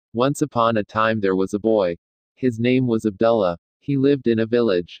Once upon a time there was a boy. His name was Abdullah. He lived in a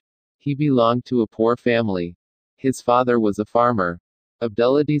village. He belonged to a poor family. His father was a farmer.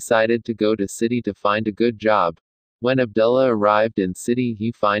 Abdullah decided to go to city to find a good job. When Abdullah arrived in city,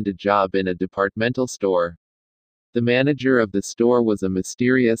 he found a job in a departmental store. The manager of the store was a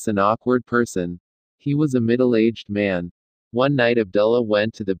mysterious and awkward person. He was a middle-aged man. One night Abdullah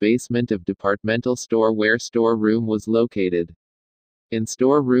went to the basement of departmental store where store room was located. In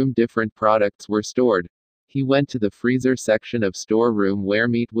store room different products were stored. He went to the freezer section of store room where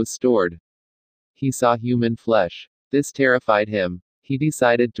meat was stored. He saw human flesh. This terrified him. He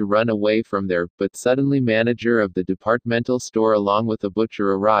decided to run away from there, but suddenly manager of the departmental store along with a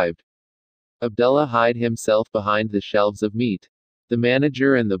butcher arrived. Abdullah hid himself behind the shelves of meat. The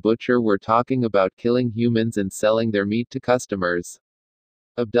manager and the butcher were talking about killing humans and selling their meat to customers.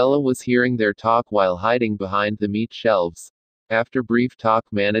 Abdullah was hearing their talk while hiding behind the meat shelves. After brief talk,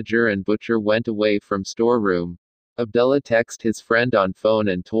 manager and butcher went away from storeroom. Abdullah texted his friend on phone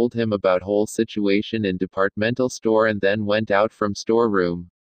and told him about whole situation in departmental store and then went out from storeroom.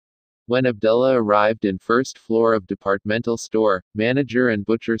 When Abdullah arrived in first floor of departmental store, manager and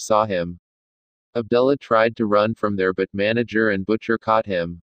butcher saw him. Abdullah tried to run from there but manager and butcher caught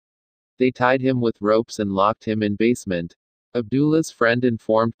him. They tied him with ropes and locked him in basement. Abdullah's friend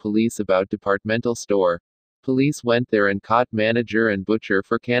informed police about departmental store. Police went there and caught manager and butcher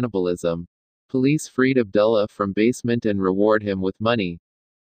for cannibalism. Police freed Abdullah from basement and reward him with money.